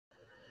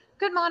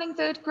Good morning,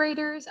 third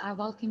graders. I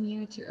welcome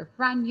you to a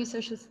brand new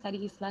social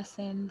studies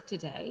lesson.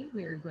 Today,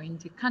 we're going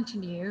to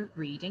continue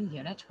reading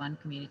Unit 1,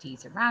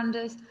 Communities Around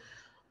Us,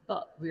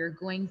 but we're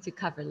going to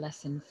cover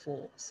lesson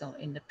 4. So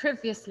in the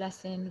previous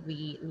lesson,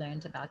 we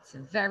learned about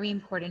some very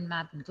important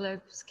map and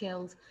globe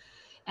skills.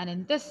 And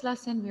in this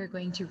lesson, we're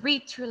going to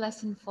read through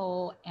lesson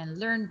 4 and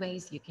learn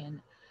ways you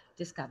can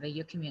discover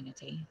your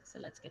community. So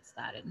let's get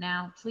started.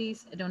 Now,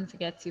 please don't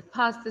forget to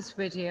pause this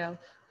video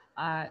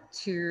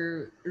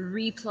to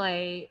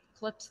replay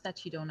clips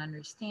that you don't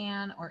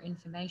understand or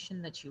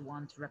information that you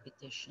want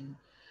repetition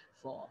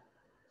for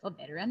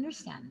better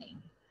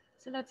understanding.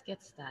 So let's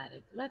get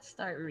started. Let's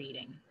start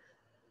reading.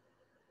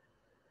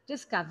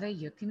 Discover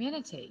your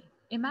community.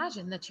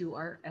 Imagine that you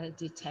are a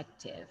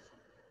detective.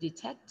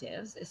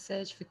 Detectives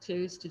search for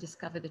clues to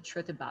discover the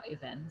truth about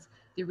events.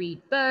 They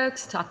read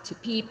books, talk to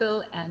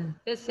people, and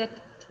visit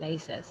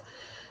places.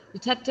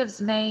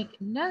 Detectives make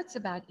notes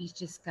about each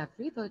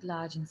discovery, both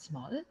large and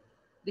small.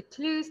 The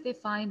clues they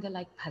find are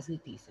like puzzle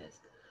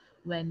pieces.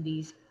 When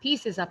these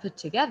pieces are put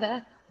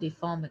together, they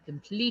form a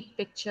complete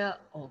picture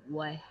of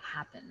what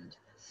happened.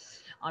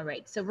 All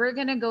right, so we're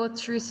going to go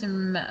through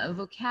some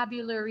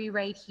vocabulary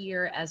right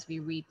here as we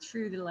read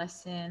through the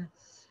lesson.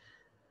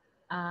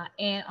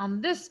 And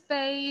on this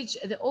page,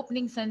 the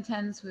opening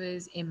sentence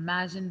was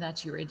imagine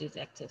that you're a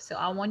detective. So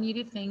I want you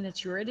to think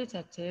that you're a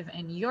detective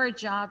and your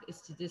job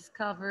is to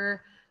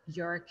discover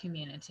your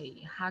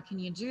community. How can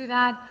you do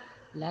that?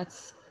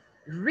 Let's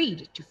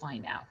read to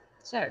find out.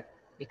 So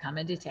become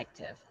a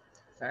detective.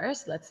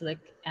 First, let's look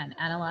and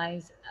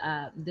analyze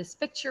this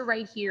picture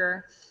right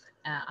here.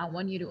 I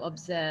want you to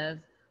observe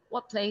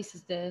what place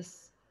is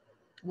this?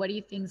 What do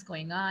you think is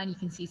going on? You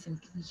can see some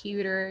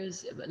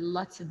computers,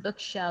 lots of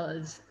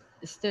bookshelves,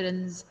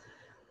 students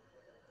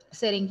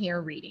sitting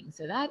here reading.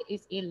 So that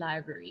is a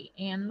library,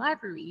 and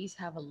libraries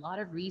have a lot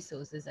of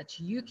resources that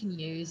you can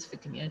use for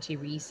community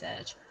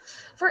research.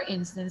 For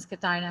instance,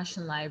 Qatar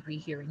National Library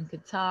here in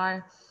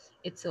Qatar,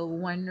 it's a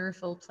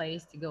wonderful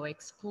place to go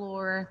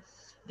explore.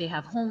 They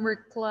have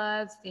homework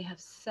clubs. They have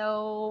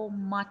so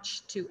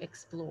much to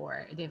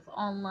explore. They have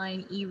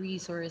online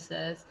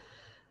e-resources,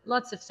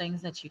 lots of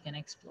things that you can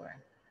explore.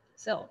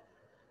 So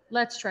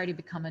let's try to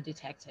become a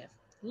detective.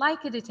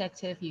 Like a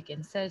detective, you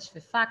can search for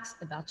facts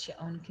about your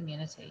own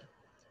community.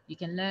 You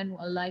can learn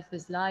what life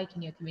was like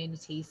in your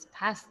community's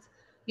past.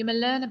 You may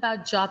learn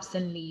about jobs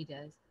and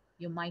leaders.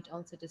 You might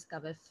also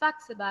discover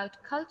facts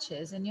about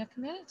cultures in your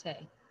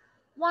community.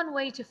 One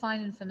way to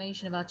find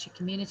information about your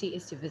community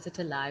is to visit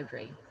a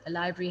library. A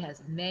library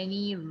has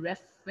many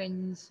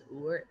reference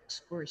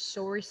works or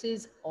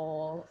sources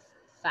of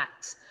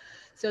facts.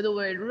 So the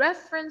word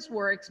reference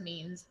works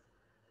means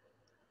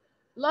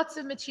lots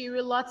of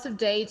material, lots of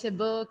data,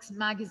 books,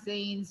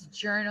 magazines,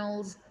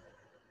 journals,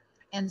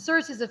 and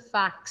sources of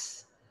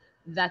facts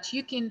that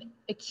you can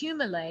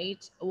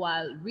accumulate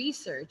while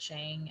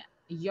researching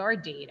your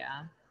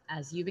data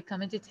as you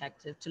become a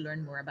detective to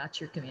learn more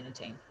about your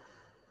community.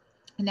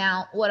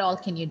 Now, what all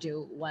can you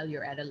do while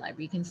you're at a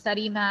library? You can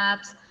study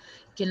maps,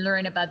 you can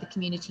learn about the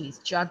community's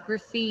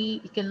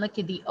geography, you can look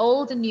at the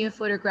old and new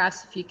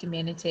photographs of your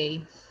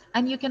community,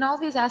 and you can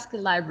always ask a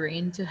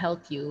librarian to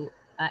help you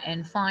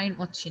and find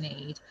what you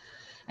need.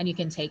 And you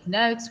can take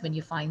notes when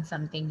you find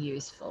something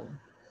useful.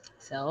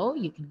 So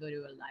you can go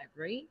to a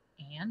library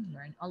and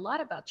learn a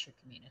lot about your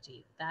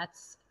community.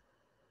 That's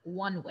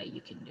one way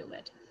you can do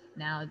it.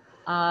 Now,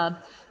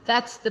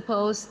 that's the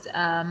post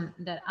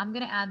that I'm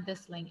going to add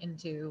this link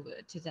into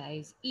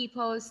today's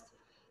e-post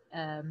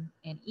and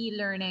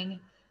e-learning.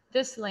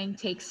 This link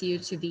takes you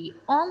to the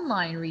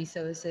online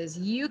resources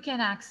you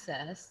can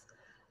access.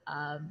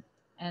 Um,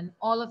 and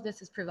all of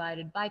this is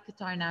provided by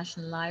Qatar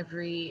National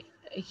Library,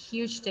 a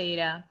huge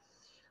data,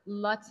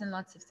 lots and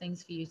lots of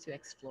things for you to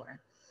explore.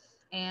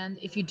 And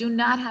if you do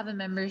not have a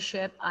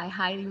membership, I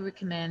highly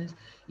recommend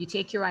you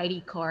take your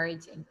ID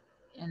cards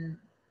and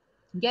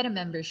get a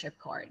membership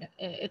card.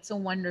 It's a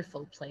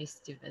wonderful place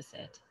to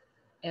visit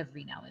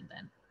every now and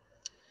then.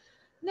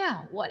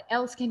 Now, what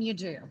else can you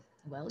do?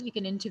 Well, you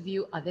can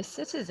interview other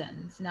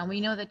citizens. Now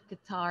we know that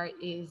Qatar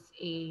is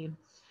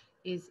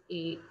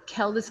a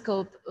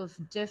kaleidoscope of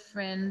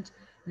different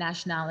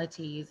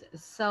nationalities.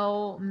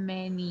 So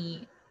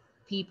many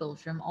people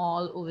from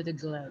all over the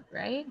globe,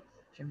 right?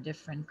 From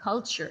different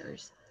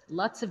cultures,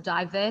 lots of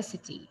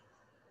diversity.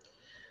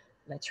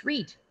 Let's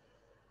read.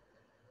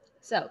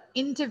 So,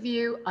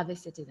 interview other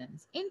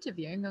citizens.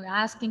 Interviewing or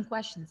asking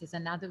questions is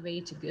another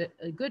way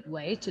a good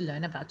way to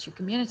learn about your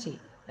community.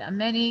 There are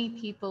many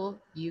people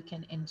you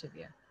can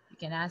interview. You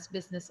can ask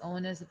business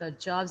owners about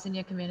jobs in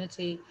your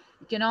community.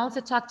 You can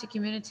also talk to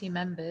community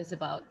members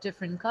about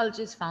different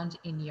cultures found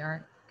in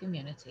your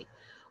community.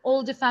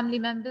 Older family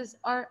members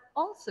are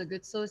also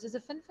good sources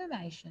of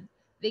information.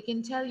 They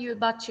can tell you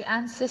about your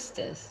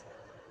ancestors.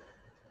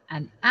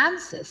 An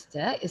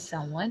ancestor is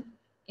someone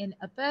in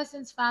a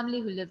person's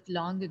family who lived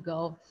long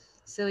ago.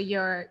 So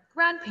your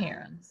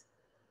grandparents,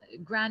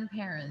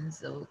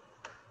 or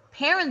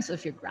parents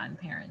of your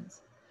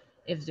grandparents,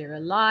 if they're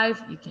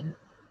alive, you can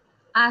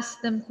ask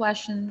them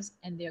questions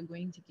and they're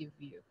going to give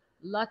you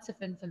Lots of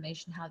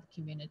information how the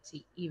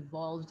community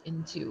evolved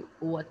into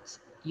what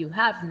you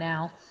have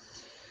now.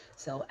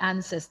 So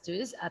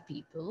ancestors are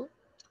people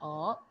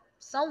or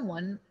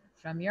someone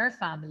from your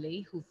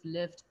family who've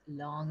lived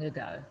long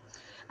ago.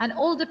 An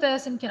older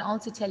person can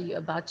also tell you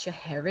about your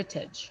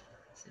heritage.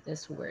 So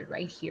this word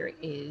right here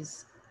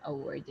is a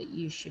word that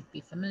you should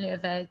be familiar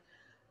with.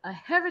 A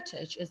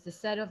heritage is the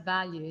set of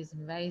values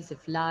and ways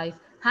of life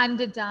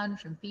handed down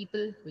from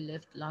people who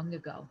lived long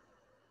ago.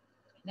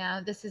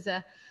 Now, this is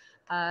a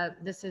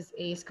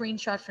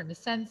screenshot from the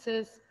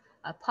census,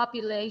 a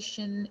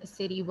population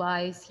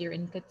city-wise here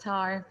in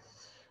Qatar,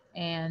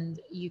 and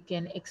you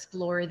can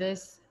explore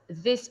this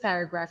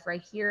paragraph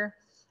right here.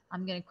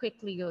 I'm going to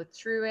quickly go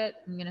through it.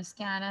 I'm going to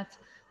scan it.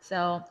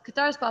 So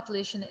Qatar's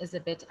population is a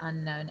bit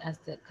unknown, as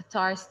the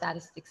Qatar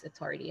Statistics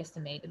Authority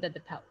estimated that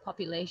the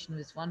population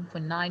was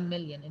 1.9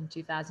 million in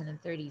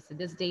 2030. So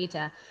this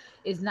data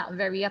is not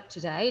very up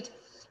to date.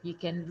 You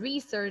can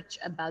research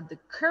about the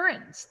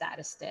current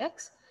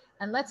statistics,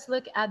 and let's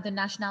look at the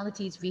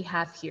nationalities we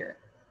have here.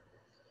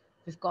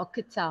 We've got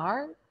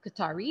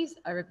Qataris,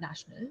 Arab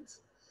nationals.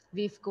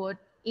 We've got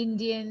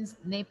Indians,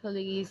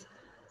 Nepalese,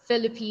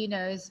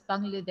 Filipinos,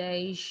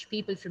 Bangladesh,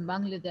 people from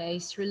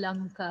Bangladesh, Sri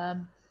Lanka,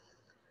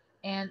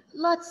 and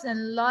lots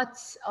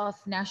of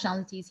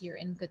nationalities here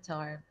in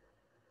Qatar.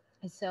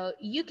 So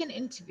you can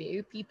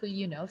interview people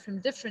you know from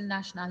different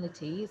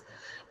nationalities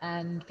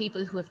and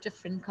people who have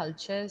different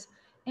cultures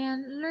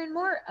and learn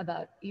more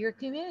about your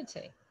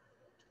community.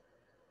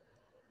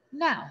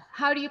 Now,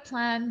 how do you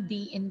plan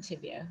the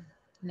interview?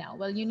 Now,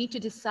 well, you need to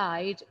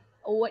decide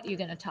what you're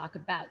going to talk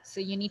about.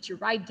 So you need to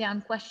write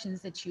down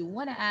questions that you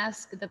want to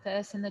ask the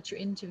person that you're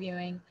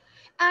interviewing,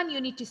 and you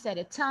need to set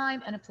a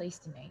time and a place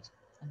to meet.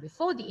 And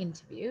before the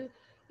interview,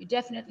 you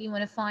definitely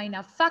want to find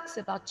out facts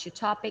about your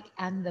topic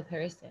and the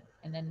person,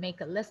 and then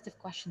make a list of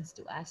questions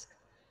to ask.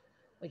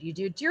 What do you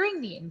do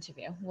during the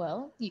interview?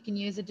 Well, you can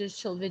use a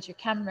digital video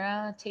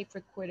camera, tape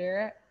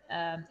recorder,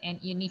 and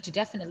you need to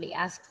definitely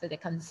ask for the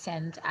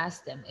consent.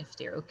 Ask them if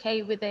they're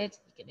okay with it.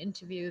 You can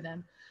interview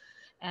them.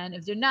 And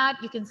if they're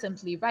not, you can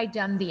simply write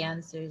down the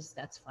answers.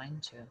 That's fine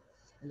too.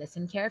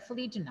 Listen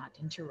carefully. Do not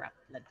interrupt.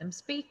 Let them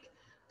speak.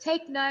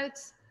 Take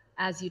notes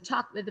as you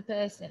talk with the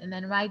person, and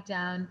then write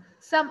down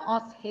some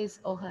of his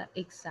or her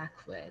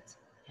exact words.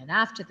 And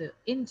after the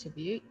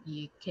interview,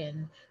 you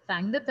can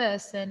thank the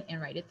person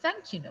and write a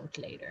thank you note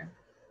later.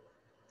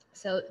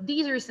 So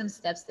these are some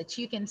steps that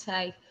you can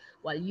take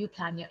while you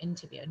plan your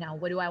interview. Now,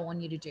 what do I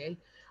want you to do?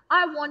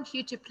 I want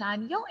you to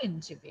plan your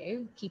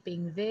interview,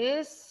 keeping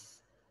this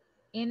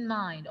in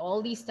mind,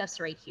 all these steps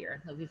right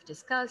here that we've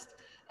discussed,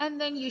 and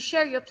then you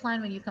share your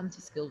plan when you come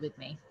to school with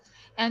me.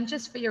 And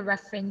just for your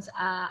reference,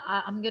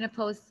 I'm going to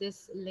post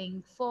this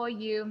link for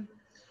you.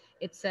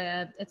 It's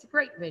a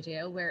great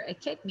video where a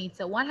kid meets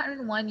a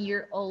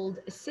 101-year-old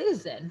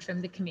citizen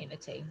from the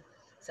community.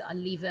 So I'll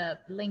leave a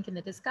link in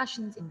the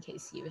discussions in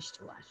case you wish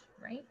to watch,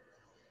 right?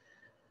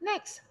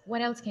 Next,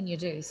 what else can you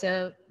do?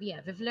 So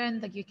yeah, we've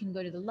learned that you can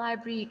go to the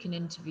library, you can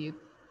interview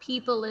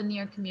people in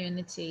your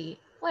community.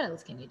 What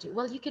else can you do?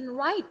 Well, you can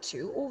write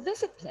to or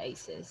visit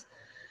places.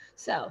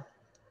 So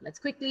let's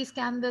quickly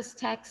scan this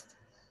text.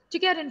 To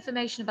get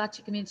information about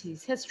your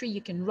community's history, you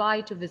can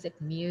write or visit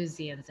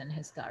museums and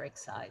historic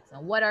sites.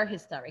 Now, what are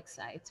historic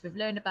sites? We've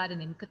learned about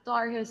it in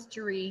Qatar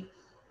history,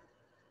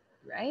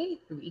 right?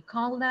 We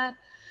call that.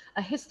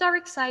 A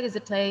historic site is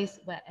a place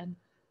where an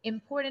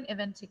important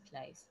event took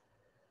place.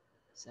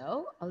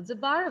 So, Al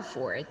Zabara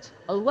Fort,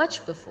 Al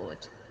Wajba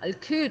Fort, Al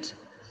Qud,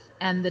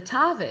 and the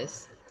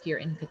Tavis here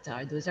in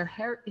Qatar. Those are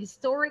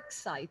historic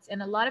sites,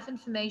 and a lot of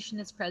information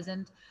is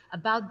present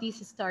about these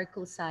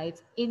historical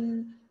sites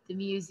in the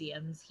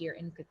museums here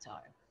in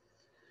Qatar.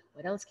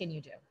 What else can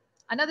you do?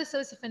 Another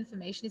source of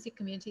information is your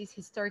community's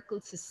historical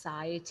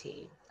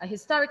society. A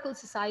historical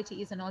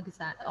society is an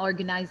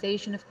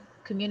organization of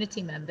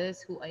community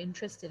members who are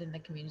interested in the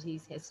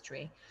community's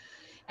history.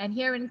 And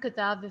here in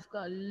Qatar, we've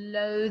got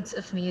loads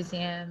of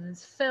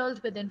museums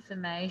filled with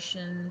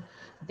information.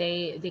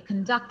 They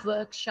conduct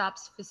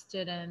workshops for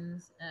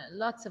students,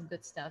 lots of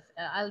good stuff.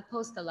 I'll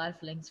post a lot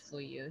of links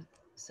for you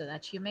so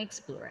that you may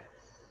explore it.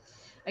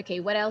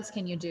 Okay, what else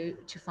can you do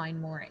to find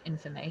more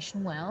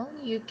information? Well,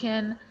 you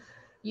can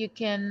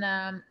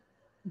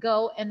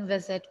go and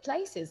visit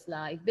places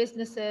like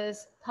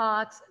businesses,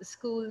 parks,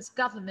 schools,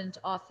 government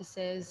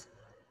offices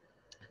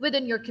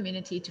within your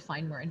community to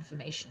find more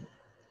information.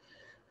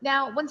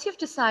 Now, once you've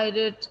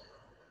decided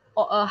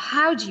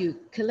how do you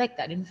collect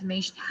that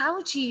information,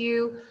 how do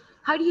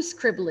you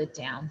scribble it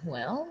down?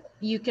 Well,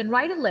 you can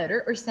write a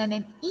letter or send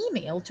an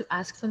email to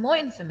ask for more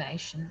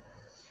information.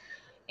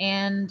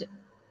 And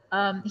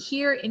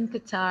here in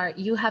Qatar,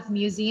 you have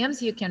museums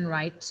you can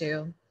write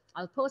to.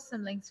 I'll post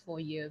some links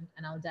for you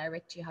and I'll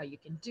direct you how you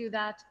can do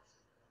that.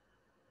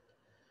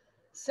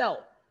 So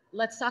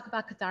let's talk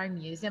about Qatar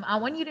Museum. I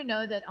want you to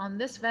know that on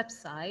this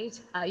website,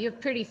 you're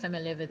pretty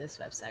familiar with this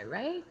website,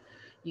 right?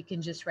 You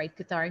can just write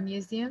Qatar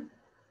Museum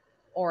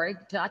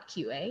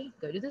org.qa,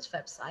 go to this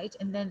website,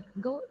 and then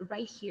go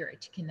right here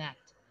to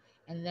connect.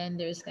 And then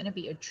there's going to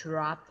be a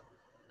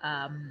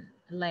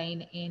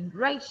lane, and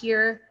right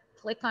here,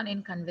 click on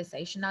in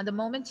conversation. Now, the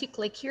moment you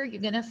click here,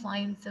 you're going to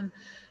find some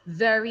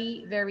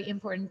very, very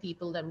important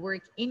people that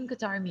work in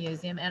Qatar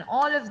Museum, and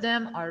all of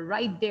them are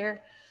right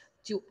there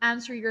to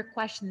answer your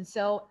questions.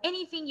 So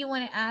anything you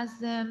want to ask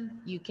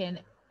them, you can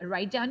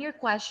write down your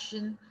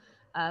question,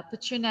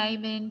 put your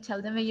name in,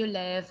 tell them where you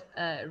live,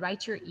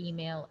 write your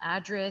email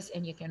address,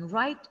 and you can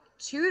write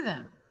to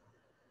them.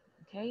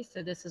 Okay,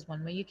 so this is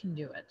one way you can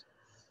do it.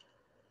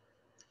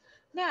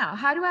 Now,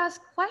 how to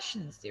ask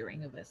questions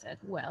during a visit?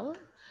 Well,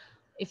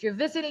 if you're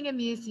visiting a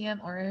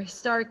museum or a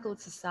historical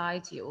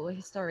society or a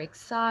historic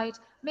site,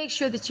 make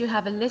sure that you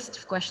have a list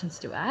of questions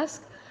to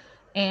ask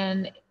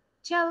and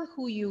tell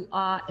who you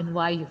are and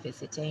why you're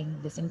visiting.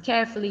 Listen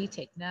carefully,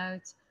 take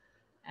notes.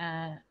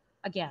 And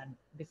again,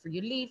 before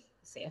you leave,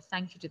 say a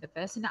thank you to the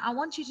person. Now, I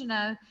want you to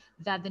know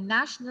that the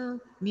National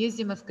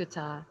Museum of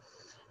Qatar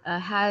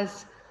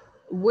has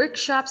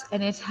workshops,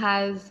 and it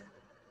has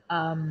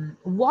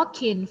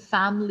walk-in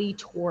family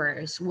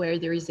tours where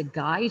there is a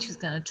guide who's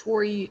going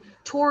to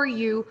tour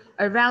you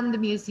around the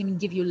museum and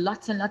give you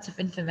lots and lots of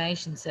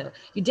information. So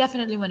you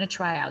definitely want to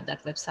try out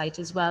that website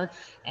as well,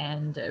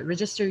 and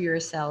register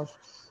yourself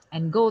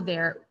and go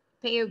there,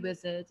 pay a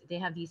visit. They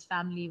have these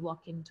family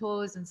walk-in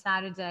tours on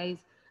Saturdays.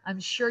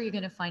 I'm sure you're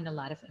going to find a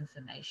lot of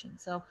information.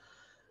 So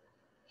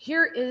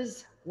here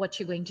is what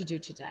you're going to do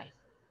today.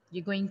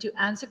 You're going to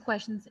answer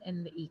questions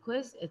in the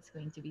e-quiz. It's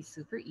going to be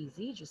super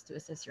easy just to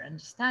assess your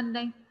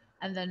understanding.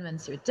 And then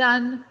once you're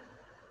done,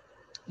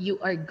 you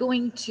are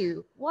going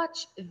to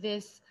watch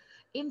this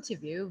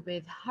interview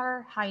with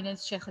Her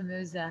Highness Sheikh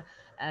Musa.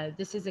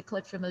 This is a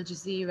clip from Al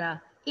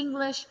Jazeera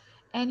English.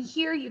 And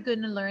here you're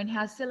going to learn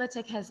how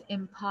Silatek has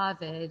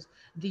empowered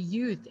the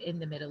youth in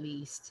the Middle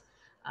East.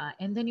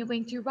 And then you're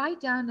going to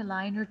write down a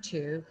line or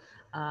two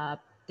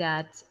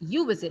that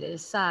you visited a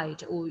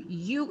site, or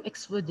you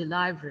explored the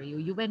library, or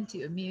you went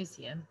to a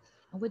museum.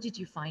 And what did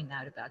you find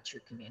out about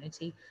your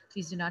community?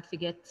 Please do not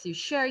forget to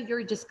share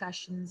your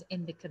discussions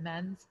in the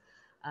comments,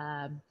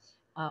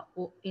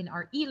 or in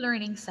our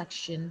e-learning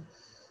section,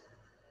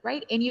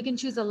 right? And you can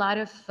choose a lot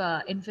of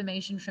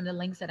information from the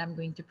links that I'm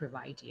going to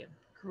provide you.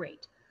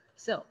 Great.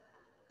 So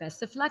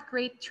best of luck,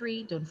 grade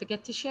 3. Don't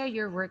forget to share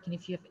your work. And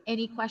if you have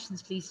any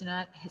questions, please do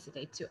not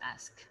hesitate to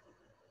ask.